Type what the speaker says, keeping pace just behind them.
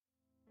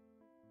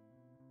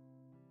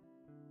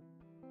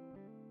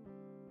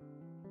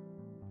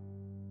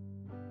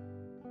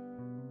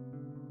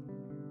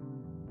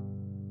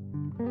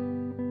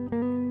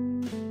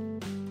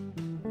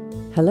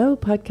Hello,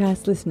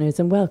 podcast listeners,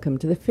 and welcome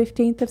to the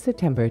 15th of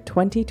September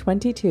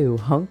 2022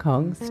 Hong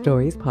Kong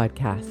Stories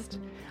podcast.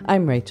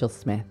 I'm Rachel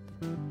Smith.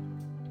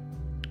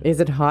 Is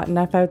it hot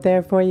enough out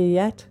there for you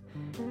yet?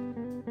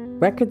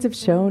 Records have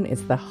shown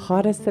it's the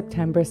hottest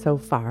September so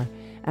far,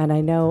 and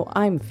I know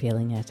I'm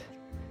feeling it.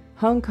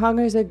 Hong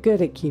Kongers are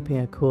good at keeping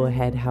a cool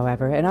head,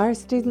 however, and our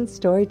student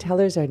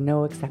storytellers are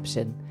no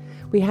exception.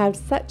 We have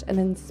such an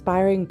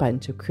inspiring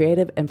bunch of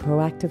creative and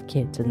proactive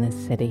kids in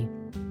this city.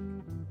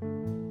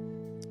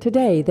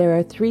 Today, there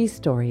are 3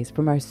 stories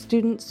from our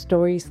Student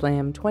Story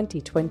Slam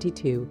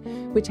 2022,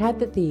 which had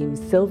the theme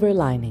Silver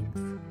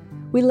Linings.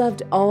 We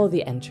loved all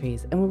the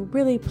entries and were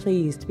really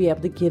pleased to be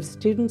able to give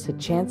students a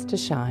chance to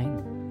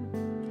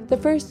shine. The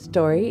first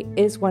story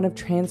is one of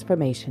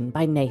transformation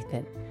by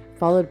Nathan,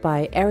 followed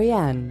by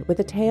Ariane with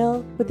a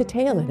tail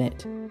in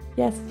it.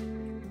 Yes,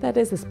 that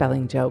is a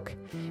spelling joke.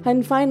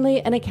 And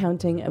finally, an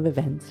accounting of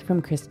events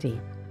from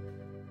Christy.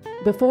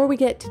 Before we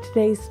get to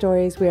today's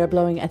stories, we are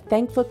blowing a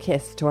thankful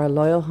kiss to our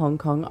loyal Hong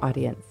Kong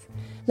audience.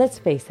 Let's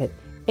face it,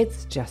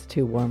 it's just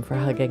too warm for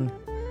hugging.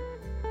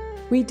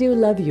 We do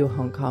love you,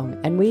 Hong Kong,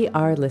 and we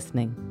are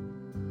listening.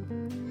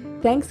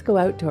 Thanks go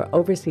out to our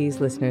overseas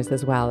listeners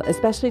as well,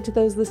 especially to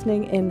those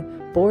listening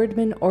in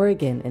Boardman,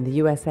 Oregon in the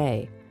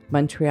USA,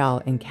 Montreal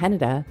in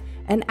Canada,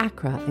 and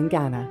Accra in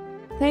Ghana.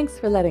 Thanks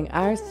for letting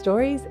our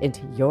stories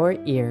into your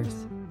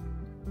ears.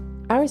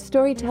 Our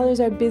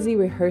storytellers are busy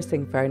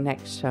rehearsing for our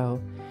next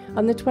show.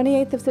 On the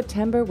 28th of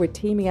September, we're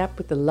teaming up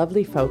with the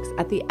lovely folks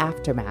at The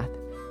Aftermath,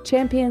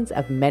 champions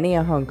of many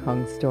a Hong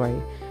Kong story,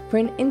 for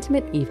an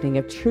intimate evening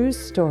of true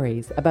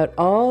stories about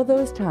all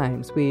those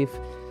times we've,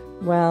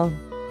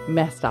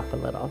 messed up a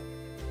little.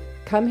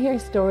 Come hear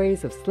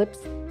stories of slips,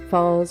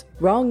 falls,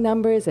 wrong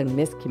numbers, and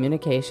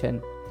miscommunication.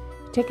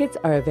 Tickets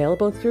are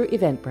available through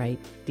Eventbrite.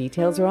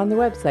 Details are on the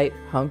website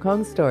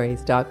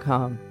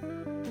hongkongstories.com.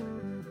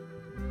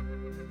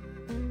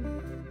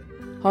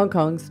 Hong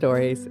Kong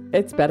Stories.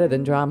 It's better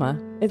than drama.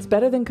 It's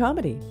better than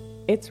comedy.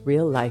 It's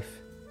real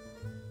life.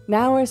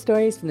 Now our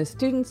stories from the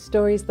Student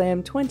Story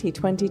Slam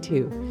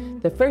 2022.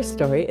 The first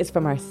story is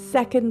from our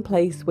second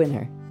place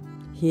winner.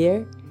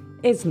 Here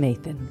is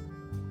Nathan.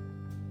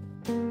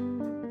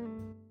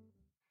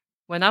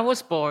 When I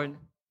was born,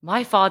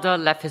 my father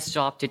left his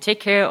job to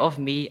take care of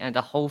me and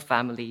the whole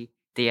family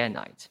day and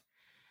night.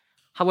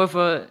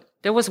 However,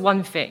 there was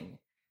one thing,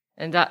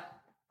 and that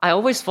I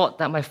always thought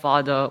that my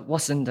father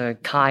wasn't the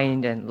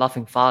kind and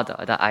loving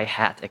father that I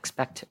had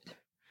expected.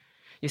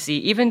 You see,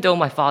 even though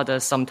my father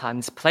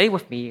sometimes played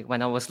with me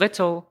when I was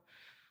little,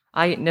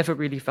 I never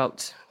really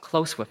felt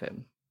close with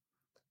him.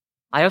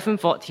 I often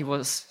thought he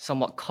was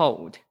somewhat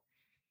cold.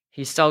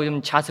 He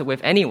seldom chatted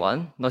with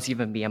anyone, not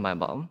even me and my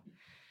mom.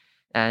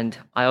 And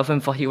I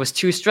often thought he was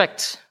too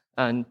strict,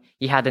 and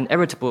he had an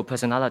irritable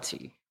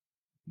personality.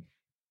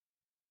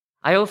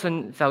 I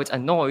often felt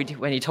annoyed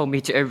when he told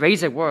me to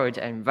erase a word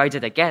and write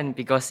it again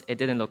because it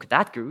didn't look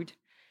that good.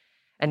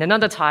 And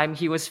another time,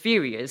 he was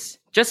furious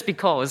just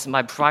because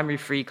my primary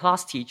 3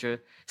 class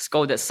teacher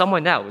scolded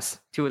someone else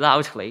too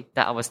loudly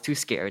that I was too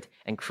scared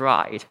and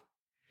cried.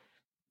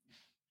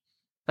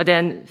 But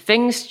then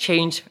things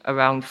changed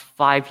around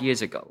 5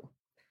 years ago.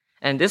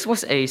 And this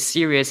was a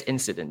serious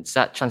incident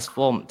that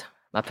transformed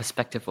my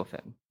perspective of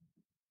him.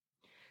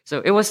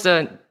 So it was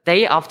the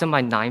day after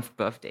my 9th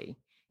birthday,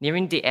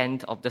 nearing the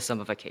end of the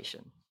summer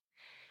vacation.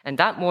 And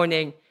that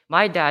morning,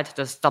 my dad,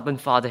 the stubborn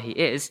father he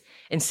is,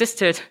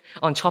 insisted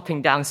on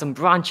chopping down some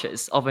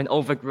branches of an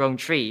overgrown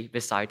tree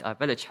beside our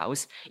village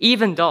house,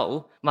 even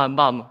though my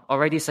mum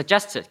already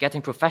suggested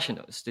getting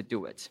professionals to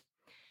do it.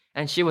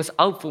 And she was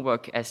out for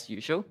work as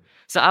usual,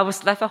 so I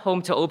was left at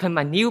home to open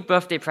my new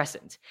birthday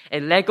present,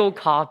 a Lego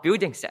car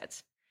building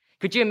set.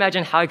 Could you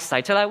imagine how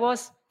excited I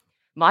was?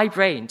 My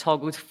brain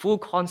toggled full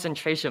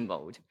concentration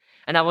mode,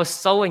 and I was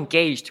so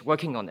engaged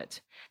working on it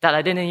that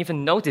I didn't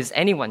even notice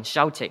anyone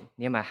shouting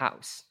near my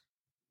house.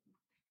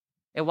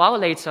 A while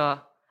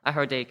later, I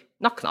heard a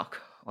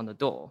knock-knock on the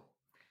door,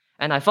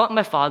 and I thought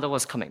my father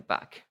was coming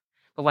back.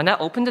 But when I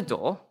opened the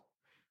door,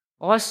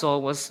 all I saw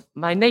was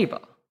my neighbor,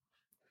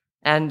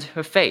 and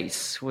her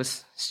face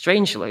was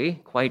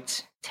strangely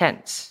quite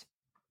tense.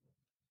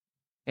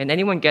 And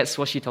anyone guess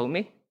what she told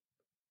me?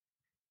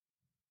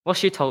 What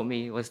she told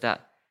me was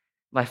that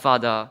my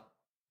father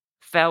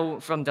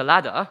fell from the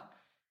ladder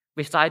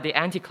beside the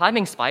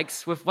anti-climbing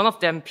spikes with one of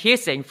them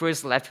piercing through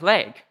his left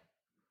leg.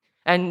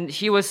 And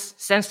he was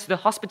sent to the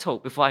hospital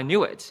before I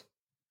knew it.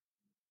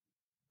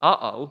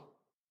 Uh-oh.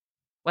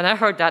 When I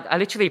heard that, I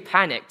literally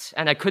panicked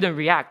and I couldn't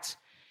react.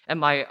 And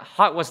my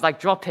heart was like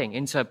dropping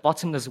into a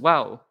bottomless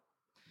well.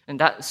 And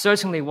that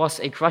certainly was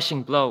a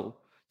crushing blow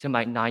to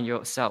my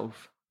 9-year-old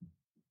self.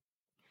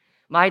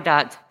 My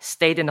dad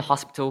stayed in the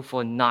hospital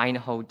for 9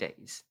 whole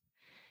days.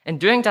 And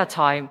during that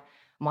time,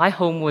 my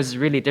home was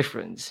really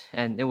different,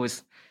 and it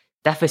was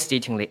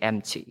devastatingly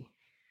empty.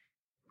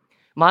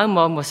 My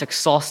mom was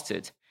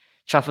exhausted,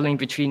 traveling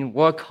between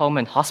work, home,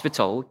 and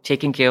hospital,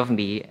 taking care of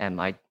me and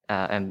my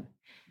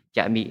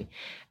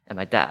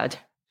dad.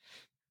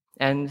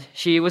 And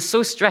she was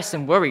so stressed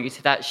and worried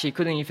that she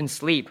couldn't even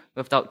sleep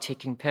without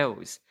taking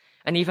pills.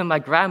 And even my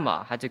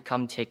grandma had to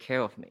come take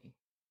care of me.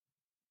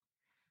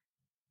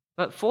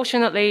 But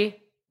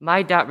fortunately,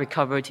 my dad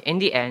recovered in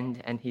the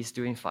end, and he's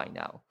doing fine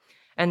now.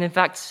 And in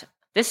fact,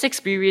 this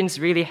experience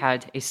really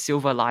had a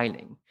silver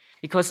lining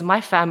because my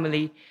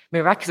family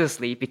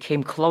miraculously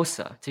became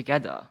closer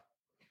together.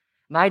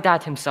 My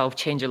dad himself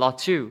changed a lot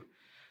too.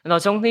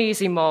 Not only is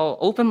he more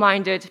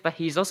open-minded, but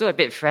he's also a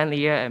bit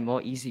friendlier and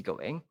more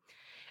easygoing.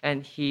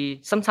 And he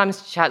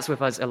sometimes chats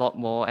with us a lot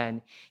more,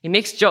 and he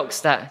makes jokes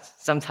that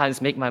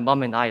sometimes make my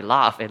mom and I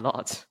laugh a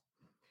lot.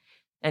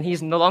 And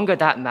he's no longer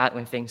that mad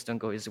when things don't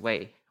go his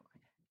way.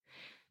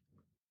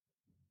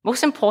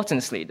 Most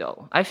importantly,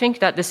 though, I think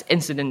that this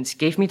incident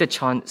gave me the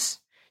chance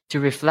to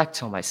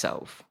reflect on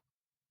myself.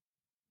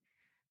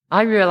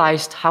 I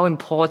realized how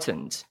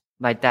important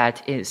my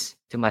dad is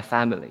to my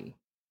family.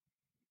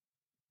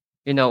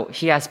 You know,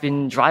 he has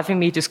been driving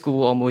me to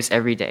school almost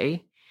every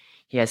day.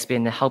 He has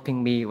been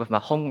helping me with my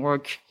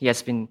homework. He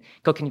has been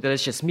cooking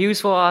delicious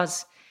meals for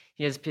us.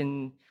 He has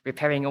been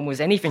repairing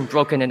almost anything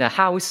broken in the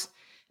house.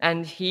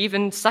 And he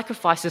even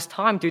sacrificed his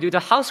time to do the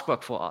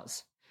housework for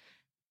us.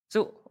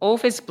 So all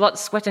of his blood,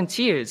 sweat, and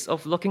tears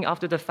of looking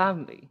after the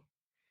family.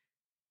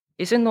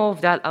 Isn't all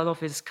of that out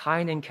of his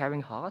kind and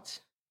caring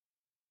heart?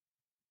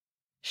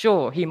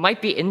 Sure, he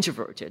might be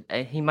introverted,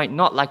 and he might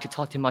not like to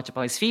talk too much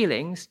about his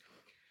feelings,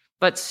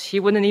 but he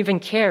wouldn't even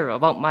care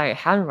about my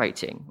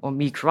handwriting or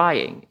me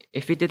crying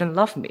if he didn't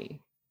love me.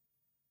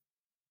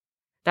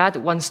 Dad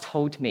once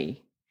told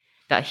me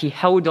that he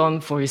held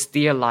on for his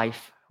dear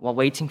life while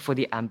waiting for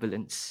the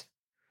ambulance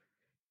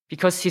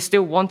because he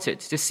still wanted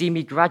to see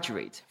me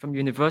graduate from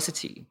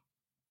university.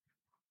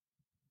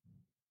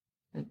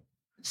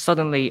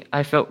 Suddenly,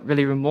 I felt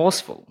really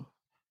remorseful.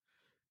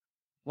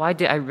 Why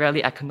did I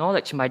rarely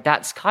acknowledge my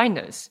dad's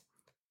kindness?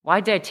 Why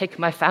did I take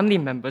my family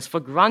members for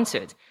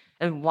granted?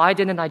 And why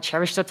didn't I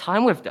cherish the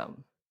time with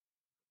them?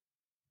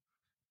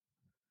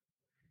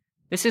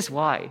 This is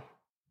why,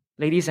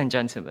 ladies and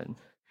gentlemen,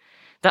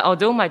 that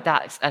although my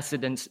dad's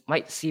accidents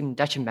might seem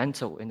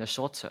detrimental in the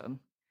short term,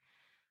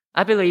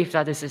 I believe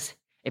that this is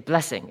a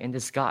blessing in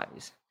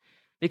disguise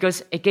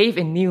because it gave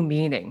a new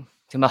meaning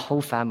to my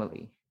whole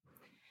family.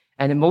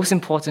 And most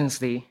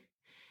importantly,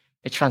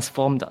 it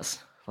transformed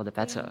us for the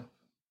better.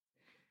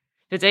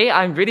 Today,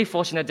 I'm really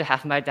fortunate to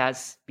have my dad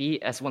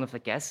be as one of the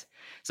guests.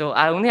 So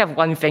I only have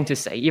one thing to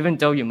say, even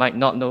though you might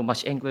not know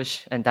much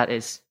English, and that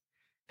is,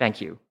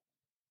 thank you.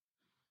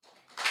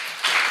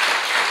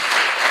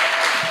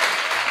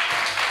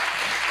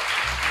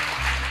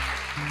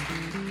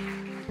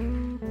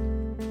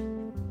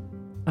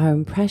 Our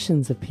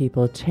impressions of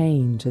people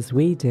change as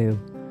we do,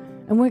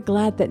 and we're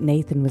glad that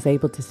Nathan was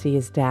able to see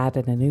his dad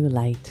in a new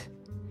light.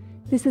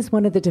 This is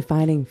one of the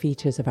defining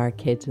features of our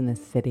kids in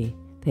this city.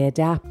 They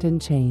adapt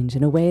and change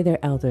in a way their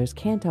elders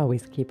can't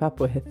always keep up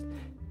with.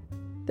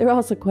 They're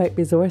also quite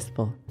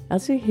resourceful,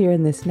 as you hear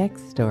in this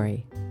next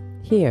story.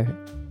 Here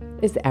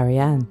is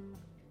Ariane.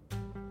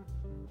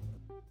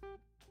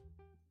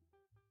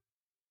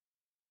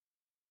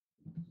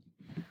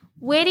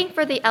 Waiting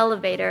for the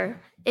elevator,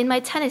 in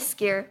my tennis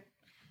gear,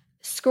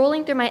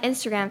 scrolling through my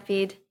Instagram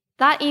feed,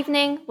 that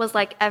evening was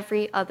like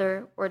every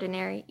other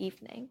ordinary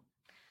evening.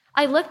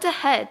 I looked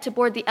ahead to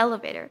board the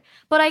elevator,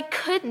 but I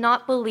could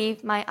not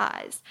believe my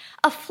eyes.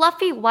 A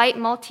fluffy white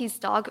Maltese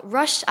dog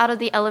rushed out of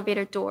the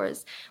elevator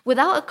doors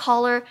without a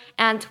collar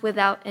and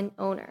without an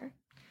owner.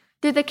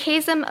 Through the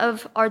chasm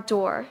of our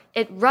door,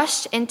 it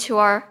rushed into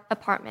our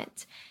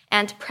apartment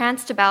and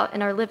pranced about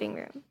in our living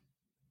room.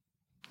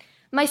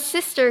 My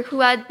sister, who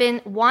had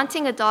been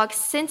wanting a dog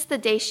since the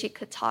day she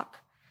could talk,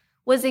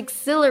 was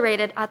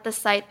exhilarated at the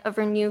sight of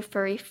her new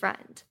furry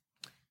friend.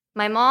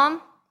 My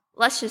mom,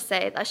 let's just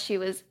say that she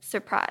was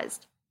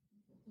surprised.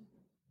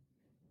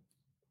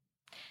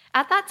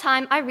 At that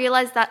time, I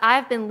realized that I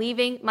have been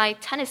leaving my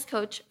tennis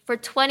coach for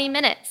 20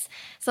 minutes,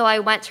 so I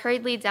went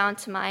hurriedly down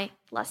to my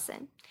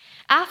lesson.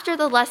 After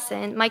the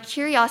lesson, my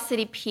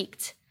curiosity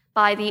piqued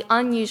by the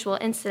unusual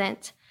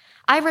incident.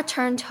 I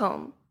returned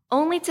home,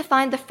 only to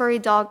find the furry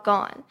dog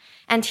gone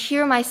and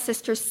hear my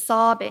sister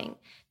sobbing,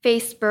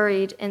 face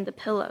buried in the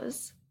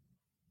pillows.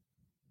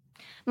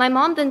 My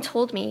mom then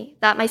told me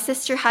that my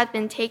sister had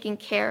been taking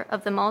care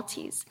of the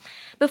Maltese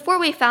before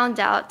we found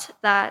out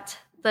that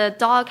the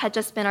dog had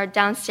just been our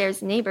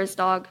downstairs neighbor's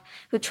dog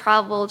who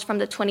traveled from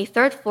the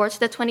 23rd floor to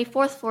the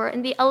 24th floor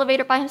in the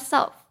elevator by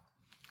himself.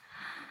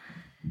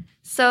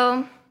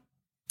 So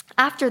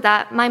after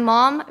that, my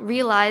mom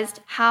realized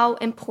how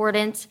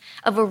important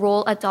of a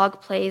role a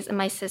dog plays in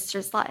my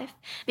sister's life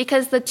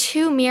because the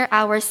 2 mere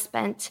hours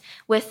spent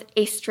with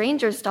a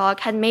stranger's dog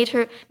had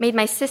made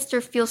my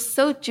sister feel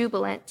so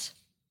jubilant.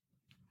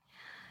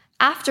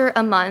 After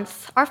a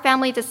month, our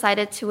family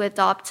decided to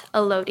adopt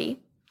a Lodi,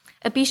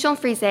 a Bichon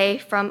Frise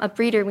from a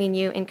breeder we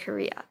knew in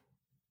Korea.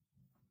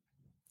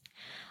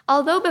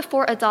 Although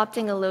before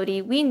adopting a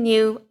Lodi, we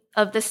knew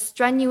of the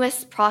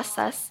strenuous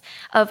process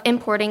of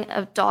importing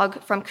a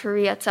dog from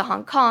Korea to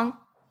Hong Kong,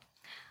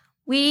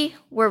 we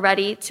were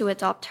ready to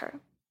adopt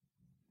her.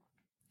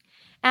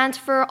 And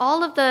for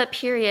all of the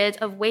period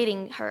of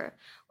waiting her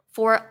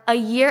for a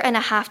year and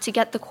a half to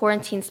get the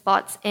quarantine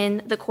spots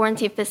in the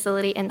quarantine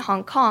facility in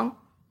Hong Kong,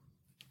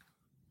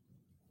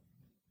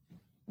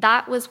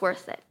 that was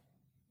worth it.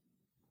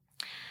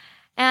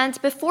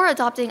 And before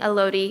adopting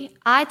Elodie,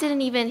 I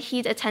didn't even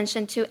heed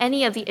attention to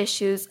any of the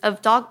issues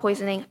of dog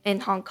poisoning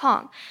in Hong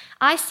Kong.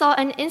 I saw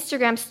an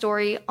Instagram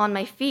story on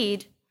my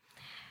feed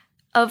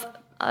of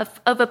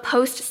a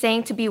post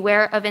saying to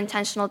beware of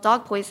intentional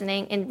dog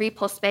poisoning in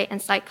Repulse Bay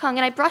and Sai Kung,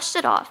 and I brushed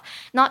it off,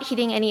 not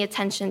heeding any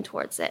attention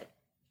towards it.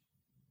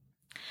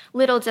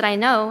 Little did I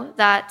know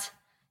that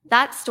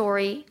that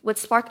story would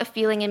spark a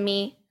feeling in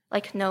me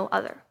like no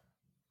other.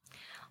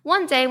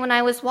 One day, when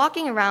I was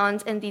walking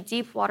around in the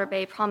Deepwater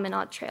Bay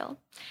Promenade Trail,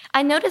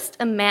 I noticed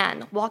a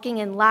man walking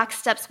in lax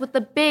steps with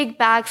a big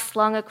bag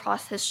slung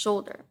across his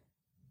shoulder.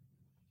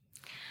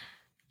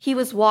 He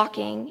was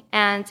walking,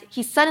 and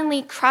he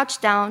suddenly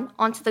crouched down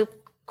onto the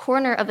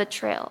corner of the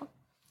trail,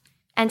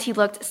 and he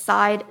looked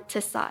side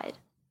to side.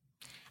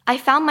 I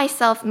found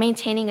myself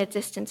maintaining a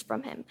distance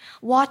from him,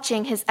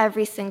 watching his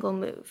every single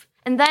move.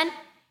 And then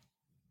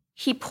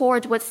he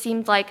poured what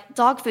seemed like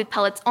dog food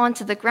pellets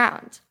onto the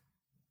ground.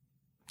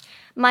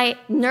 My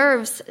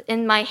nerves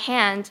in my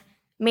hand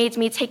made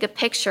me take a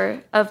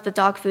picture of the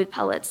dog food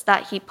pellets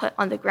that he put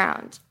on the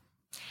ground.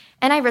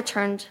 And I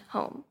returned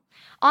home.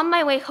 On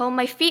my way home,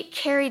 my feet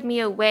carried me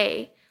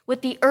away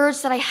with the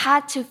urge that I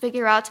had to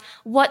figure out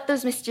what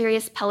those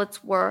mysterious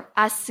pellets were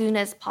as soon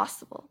as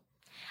possible.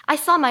 I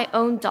saw my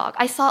own dog.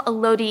 I saw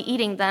Elodie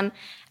eating them,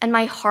 and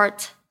my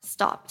heart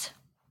stopped.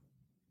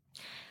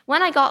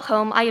 When I got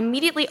home, I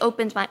immediately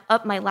opened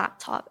up my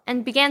laptop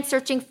and began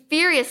searching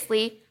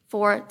furiously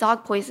for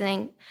dog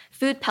poisoning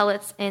food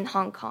pellets in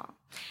Hong Kong.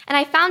 And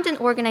I found an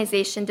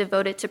organization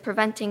devoted to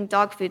preventing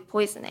dog food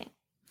poisoning.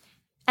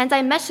 And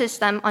I messaged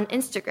them on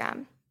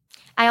Instagram.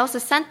 I also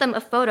sent them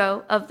a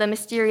photo of the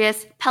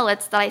mysterious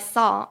pellets that I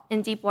saw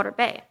in Deepwater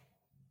Bay.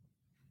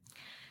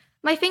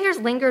 My fingers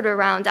lingered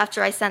around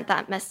after I sent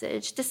that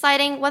message,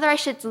 deciding whether I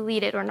should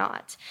delete it or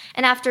not.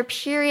 And after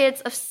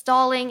periods of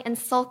stalling and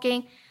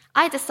sulking,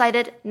 I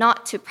decided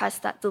not to press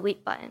that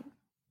delete button.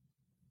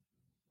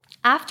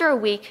 After a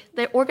week,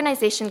 the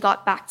organization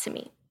got back to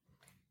me.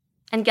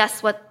 And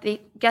guess what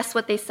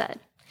they said?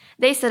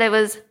 They said it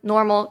was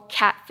normal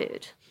cat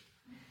food.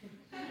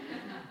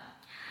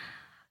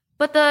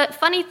 But the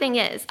funny thing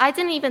is, I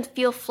didn't even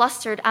feel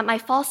flustered at my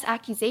false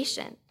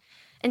accusation.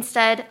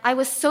 Instead, I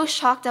was so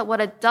shocked at what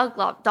a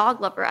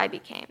dog lover I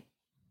became.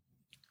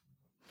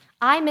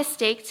 I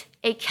mistaked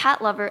a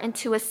cat lover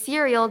into a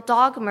serial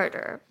dog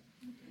murderer.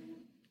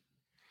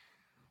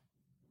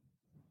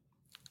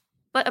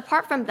 But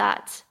apart from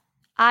that,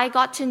 I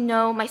got to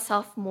know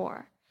myself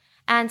more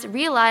and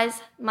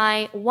realize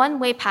my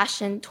one-way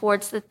passion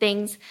towards the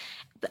things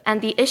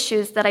and the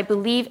issues that I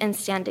believe in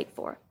standing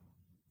for.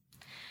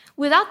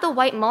 Without the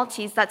white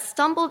Maltese that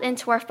stumbled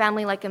into our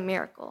family like a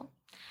miracle,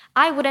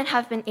 I wouldn't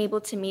have been able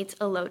to meet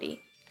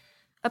Elodie,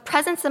 a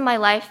presence in my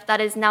life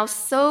that is now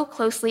so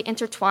closely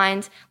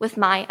intertwined with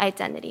my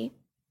identity.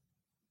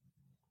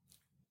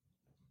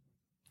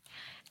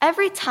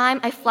 Every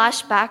time I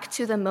flash back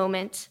to the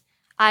moment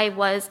I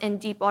was in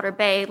Deepwater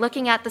Bay,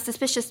 looking at the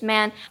suspicious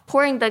man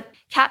pouring the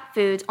cat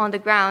food on the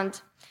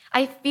ground,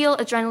 I feel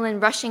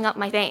adrenaline rushing up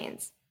my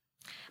veins.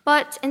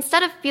 But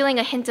instead of feeling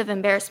a hint of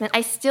embarrassment,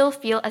 I still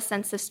feel a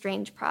sense of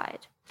strange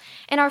pride.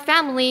 And our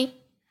family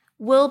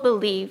will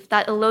believe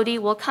that Elodie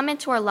will come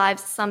into our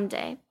lives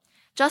someday,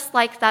 just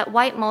like that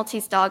white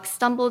Maltese dog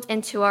stumbled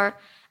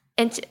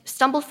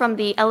from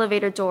the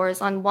elevator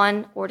doors on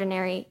one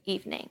ordinary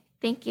evening.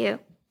 Thank you.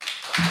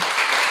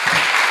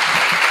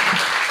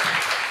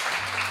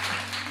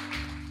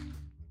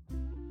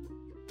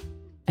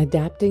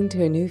 Adapting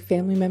to a new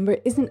family member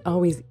isn't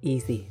always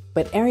easy,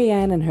 but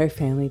Ariane and her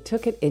family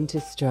took it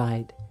into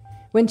stride.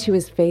 When she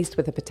was faced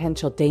with a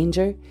potential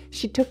danger,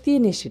 she took the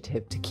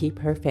initiative to keep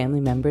her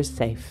family members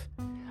safe.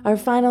 Our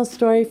final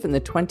story from the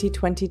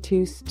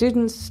 2022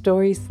 Students'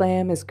 Story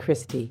Slam is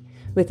Christy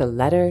with a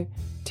letter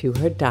to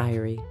her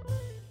diary.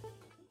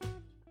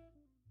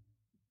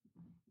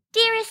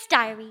 Dearest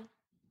Diary,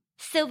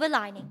 silver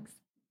linings.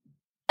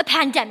 A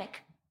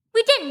pandemic.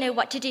 We didn't know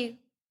what to do.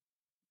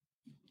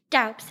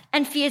 Doubts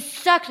and fears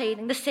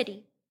circulating the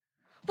city.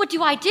 What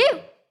do I do?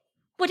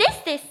 What is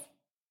this?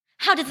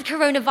 How does the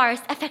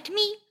coronavirus affect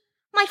me,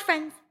 my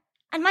friends,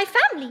 and my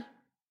family?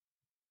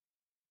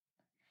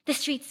 The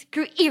streets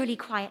grew eerily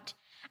quiet.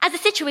 As the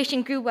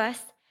situation grew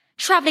worse,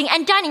 traveling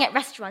and dining at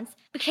restaurants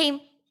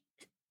became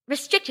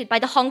restricted by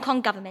the Hong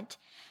Kong government,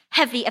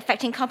 heavily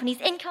affecting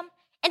companies' income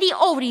and the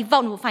already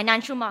vulnerable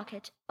financial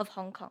market of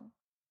Hong Kong.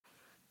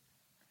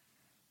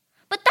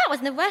 But that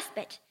wasn't the worst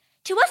bit.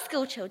 To us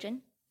school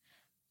children,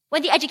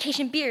 when the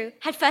Education Bureau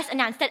had first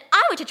announced that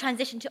I were to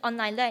transition to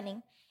online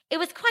learning, it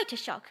was quite a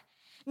shock.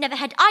 Never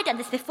had I done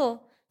this before,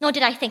 nor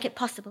did I think it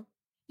possible.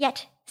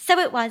 Yet, so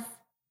it was.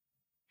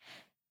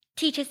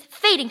 Teachers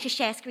failing to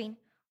share screen,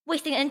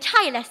 wasting an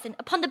entire lesson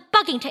upon the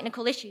bugging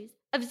technical issues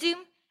of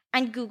Zoom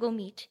and Google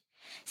Meet.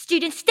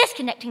 Students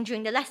disconnecting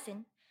during the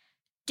lesson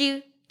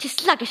due to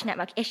sluggish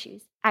network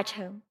issues at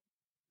home.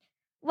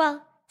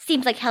 Well,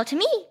 seems like hell to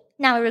me,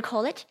 now I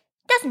recall it,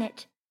 doesn't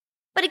it?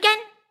 But again,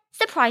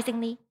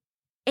 surprisingly,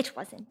 it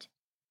wasn't.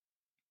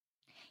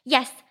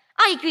 Yes,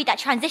 I agree that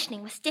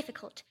transitioning was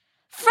difficult,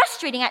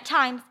 frustrating at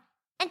times,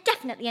 and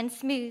definitely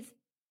unsmooth.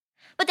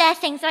 But there are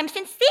things that I'm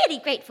sincerely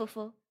grateful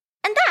for,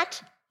 and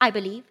that, I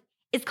believe,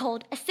 is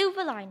called a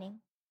silver lining.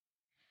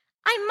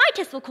 I might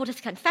as well call it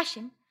a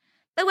confession,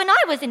 but when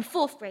I was in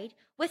 4th grade,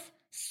 with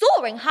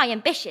soaring high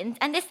ambitions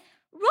and this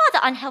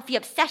rather unhealthy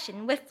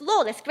obsession with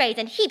flawless grades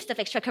and heaps of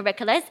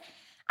extracurriculars,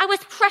 I was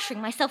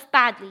pressuring myself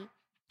badly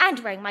and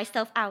wearing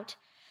myself out.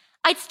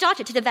 I'd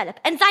started to develop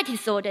anxiety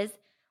disorders,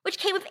 which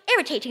came with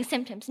irritating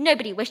symptoms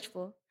nobody wished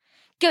for.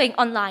 Going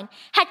online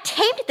had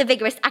tamed the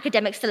vigorous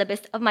academic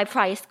syllabus of my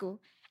prior school,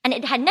 and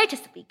it had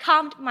noticeably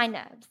calmed my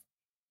nerves.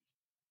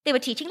 They were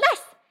teaching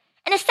less,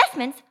 and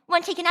assessments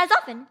weren't taken as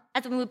often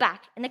as when we were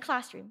back in the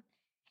classroom.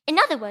 In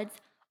other words,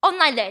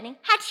 online learning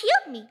had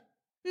healed me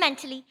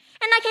mentally,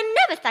 and I can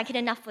never thank it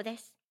enough for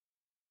this.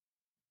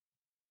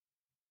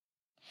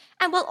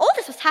 And while all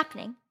this was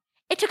happening,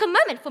 it took a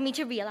moment for me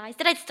to realize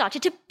that I'd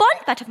started to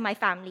bond better with my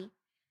family.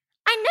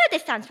 I know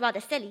this sounds rather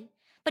silly,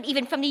 but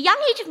even from the young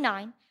age of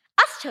 9,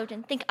 us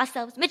children think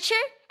ourselves mature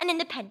and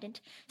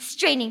independent,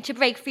 straining to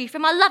break free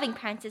from our loving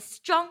parents'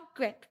 strong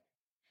grip.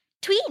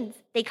 Tweens,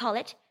 they call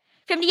it.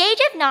 From the age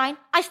of 9,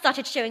 I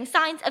started showing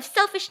signs of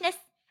selfishness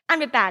and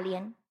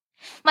rebellion.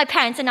 My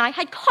parents and I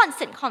had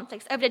constant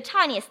conflicts over the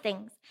tiniest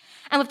things,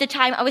 and with the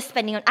time I was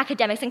spending on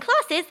academics and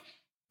classes,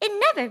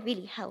 it never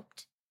really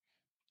helped.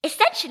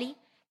 Essentially,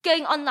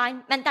 going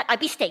online meant that I'd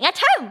be staying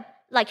at home,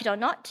 like it or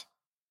not.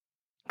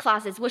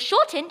 Classes were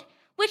shortened,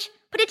 which,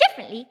 put it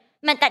differently,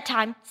 meant that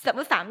time spent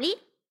with family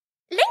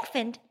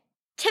lengthened.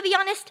 To be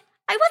honest,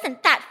 I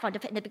wasn't that fond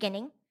of it in the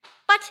beginning,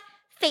 but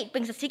fate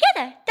brings us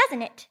together,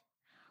 doesn't it?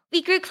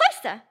 We grew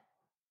closer,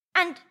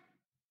 and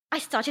I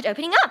started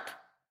opening up.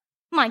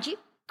 Mind you,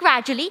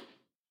 gradually,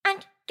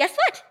 and guess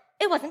what?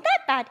 It wasn't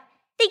that bad.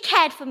 They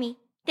cared for me,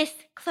 this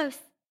close,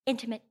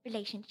 intimate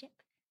relationship.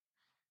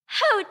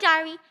 Oh,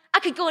 diary, I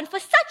could go on for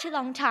such a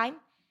long time.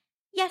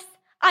 Yes,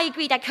 I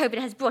agree that COVID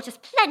has brought us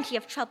plenty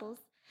of troubles,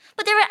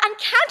 but there are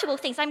uncountable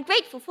things I'm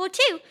grateful for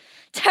too.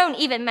 Don't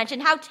even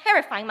mention how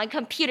terrifying my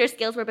computer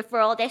skills were before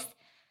all this.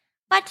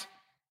 But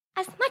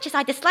as much as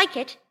I dislike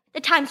it,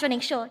 the time's running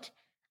short.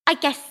 I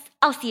guess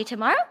I'll see you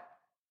tomorrow.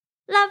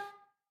 Love,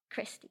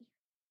 Christy.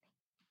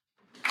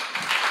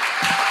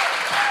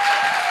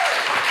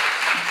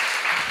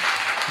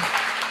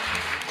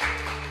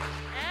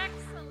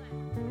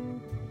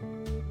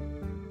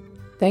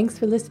 Thanks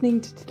for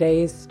listening to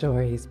today's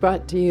stories,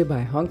 brought to you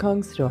by Hong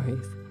Kong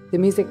Stories. The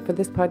music for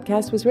this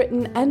podcast was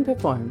written and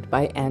performed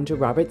by Andrew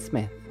Robert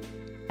Smith.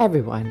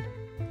 Everyone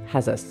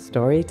has a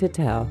story to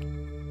tell.